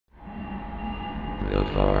The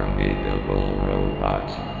formidable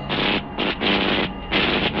robots.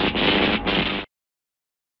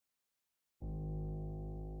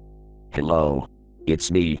 Hello.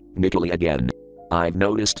 It's me, Nickelodeon again. I've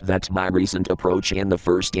noticed that my recent approach in the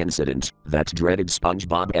first incident, that dreaded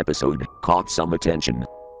SpongeBob episode, caught some attention.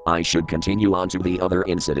 I should continue on to the other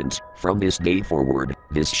incident. From this day forward,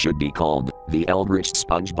 this should be called the Eldritch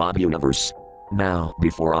SpongeBob Universe. Now,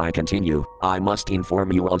 before I continue, I must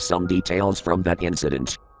inform you of some details from that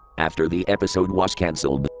incident. After the episode was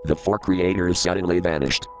cancelled, the 4 creators suddenly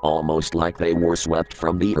vanished, almost like they were swept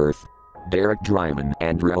from the earth. Derek Dryman,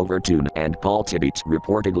 Andrew Overtoon, and Paul Tibbitt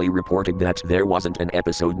reportedly reported that there wasn't an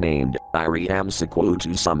episode named I Am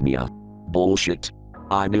Sequotusomnia. Bullshit.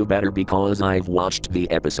 I knew better because I've watched the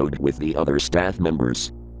episode with the other staff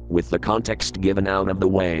members. With the context given out of the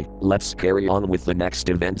way, let's carry on with the next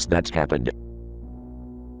events that happened.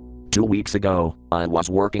 2 weeks ago, I was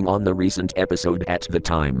working on the recent episode at the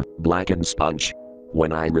time, Black and Sponge.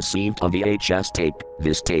 When I received a VHS tape,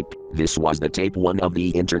 this was the tape one of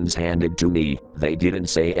the interns handed to me. They didn't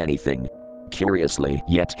say anything. Curiously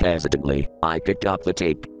yet hesitantly, I picked up the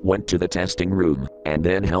tape, went to the testing room, and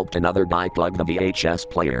then helped another guy plug the VHS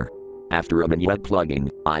player. After a minute plugging,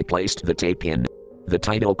 I placed the tape in. The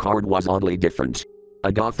title card was oddly different.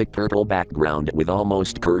 A gothic purple background with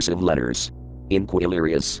almost cursive letters.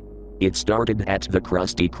 Inquilirius. It started at the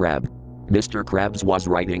Krusty Krab. Mr. Krabs was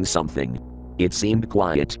writing something. It seemed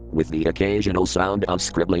quiet, with the occasional sound of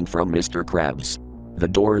scribbling from Mr. Krabs. The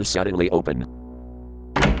doors suddenly open.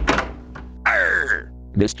 Arr!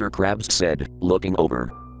 Mr. Krabs said, looking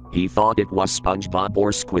over. He thought it was SpongeBob or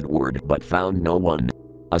Squidward but found no one.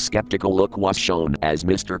 A skeptical look was shown as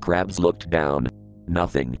Mr. Krabs looked down.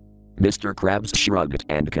 Nothing. Mr. Krabs shrugged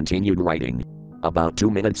and continued writing. About 2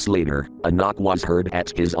 minutes later, a knock was heard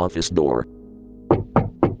at his office door.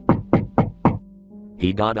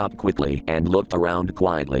 He got up quickly and looked around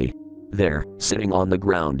quietly. There, sitting on the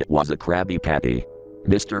ground, was a Krabby Patty.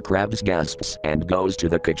 Mr. Krabs gasps and goes to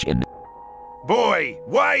the kitchen. Boy,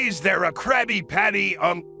 why is there a Krabby Patty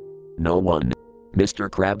No one. Mr.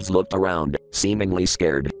 Krabs looked around, seemingly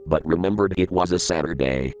scared, but remembered it was a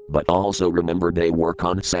Saturday, but also remembered they work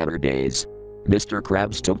on Saturdays. Mr.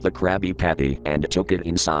 Krabs took the Krabby Patty and took it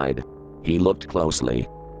inside. He looked closely.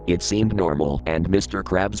 It seemed normal and Mr.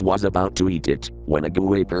 Krabs was about to eat it, when a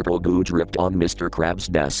gooey purple goo dripped on Mr.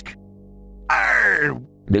 Krabs' desk. Arr!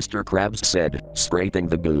 Mr. Krabs said, scraping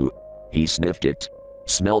the goo. He sniffed it.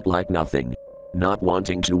 Smelled like nothing. Not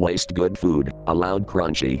wanting to waste good food, a loud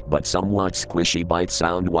crunchy but somewhat squishy bite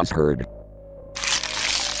sound was heard.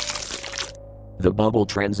 The bubble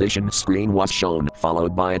transition screen was shown,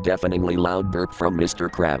 followed by a deafeningly loud burp from Mr.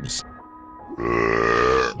 Krabs.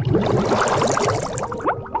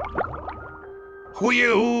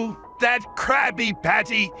 Whew, that Krabby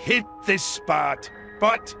Patty hit this spot,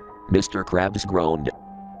 but Mr. Krabs groaned.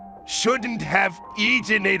 shouldn't have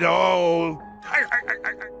eaten it all.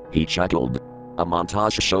 He chuckled. A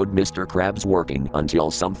montage showed Mr. Krabs working until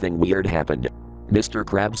something weird happened. Mr.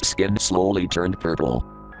 Krabs' skin slowly turned purple.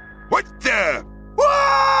 What the?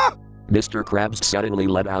 Ah! Mr. Krabs suddenly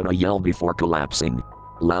let out a yell before collapsing.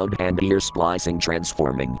 Loud and ear-splicing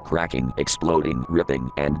transforming, cracking, exploding, ripping,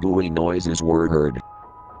 and gooey noises were heard.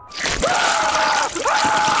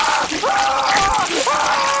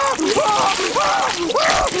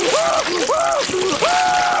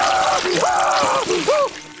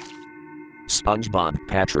 SpongeBob,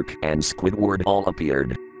 Patrick, and Squidward all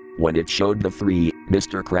appeared. When it showed the 3,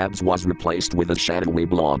 Mr. Krabs was replaced with a shadowy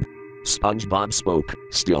blob. SpongeBob spoke,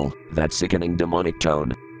 still, that sickening demonic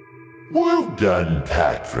tone. Well done,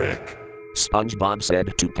 Patrick. SpongeBob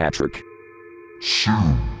said to Patrick.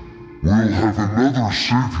 Soon, we'll have another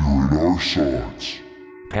savior in our sides.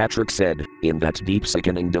 Patrick said, in that deep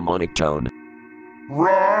sickening demonic tone.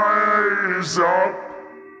 Rise up!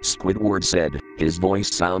 Squidward said, his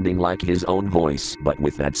voice sounding like his own voice but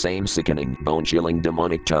with that same sickening, bone-chilling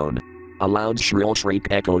demonic tone. A loud shrill shriek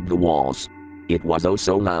echoed the walls. It was oh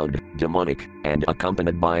so loud, demonic, and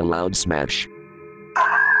accompanied by a loud smash.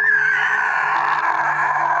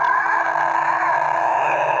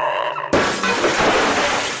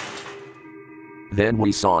 Then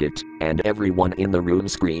we saw it, and everyone in the room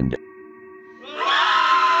screamed.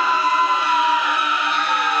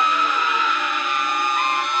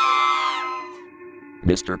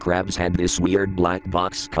 Mr. Krabs had this weird black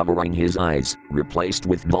box covering his eyes, replaced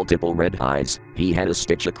with multiple red eyes. He had a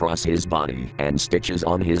stitch across his body and stitches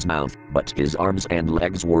on his mouth, but his arms and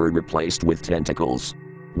legs were replaced with tentacles.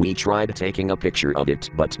 We tried taking a picture of it,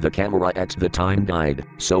 but the camera at the time died,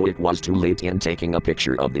 so it was too late in taking a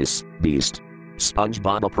picture of this beast.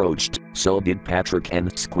 SpongeBob approached, so did Patrick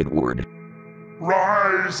and Squidward.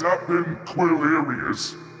 Rise up,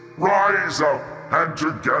 Inquilirius. Rise up, and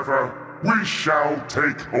together we shall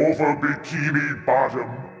take over Bikini Bottom.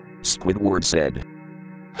 Squidward said.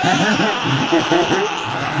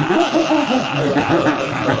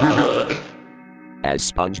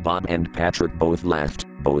 As SpongeBob and Patrick both laughed,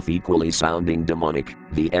 both equally sounding demonic,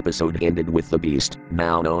 the episode ended with the beast,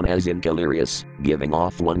 now known as Inquilirius, giving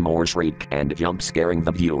off one more shriek and jump scaring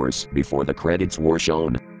the viewers before the credits were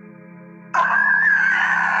shown.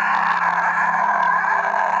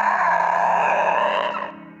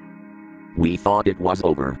 We thought it was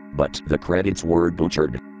over, but the credits were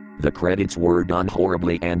butchered. The credits were done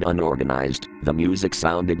horribly and unorganized, the music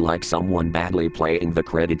sounded like someone badly playing the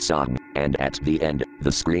credit song, and at the end,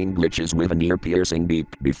 the screen glitches with an ear-piercing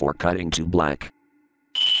beep before cutting to black.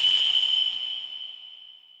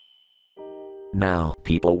 Now,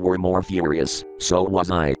 people were more furious, so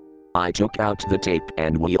was I. I took out the tape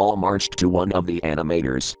and we all marched to one of the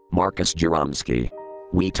animators, Marcus Jaromsky.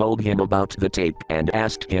 We told him about the tape and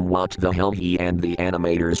asked him what the hell he and the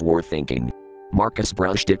animators were thinking. Marcus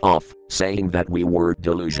brushed it off, saying that we were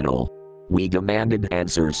delusional. We demanded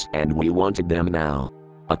answers and we wanted them now.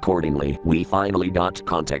 Accordingly, we finally got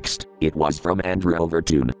context. It was from Andrew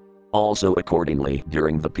Overtoon. Also accordingly,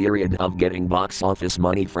 during the period of getting box office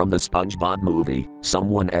money from the SpongeBob movie,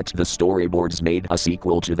 someone at the storyboards made a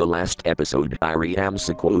sequel to the last episode, I Am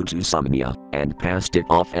Sequel to Somnia, and passed it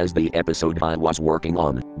off as the episode I was working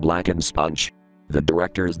on, Black and Sponge. The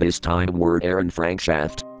directors this time were Aaron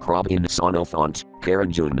Frankshaft, Robin Sonofont,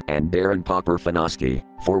 Karen June, and Darren Popper-Fanoski,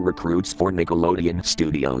 four recruits for Nickelodeon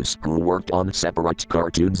Studios who worked on separate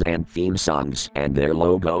cartoons and theme songs and their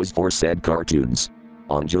logos for said cartoons.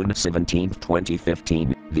 On June 17,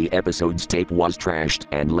 2015, the episode's tape was trashed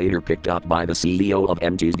and later picked up by the CEO of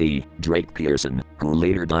MTV, Drake Pearson, who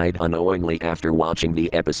later died unknowingly after watching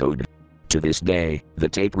the episode. To this day, the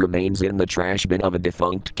tape remains in the trash bin of a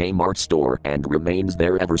defunct Kmart store and remains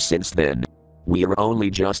there ever since then. We are only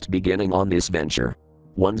just beginning on this venture.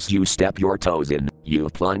 Once you step your toes in,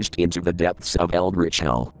 you've plunged into the depths of eldritch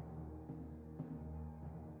hell.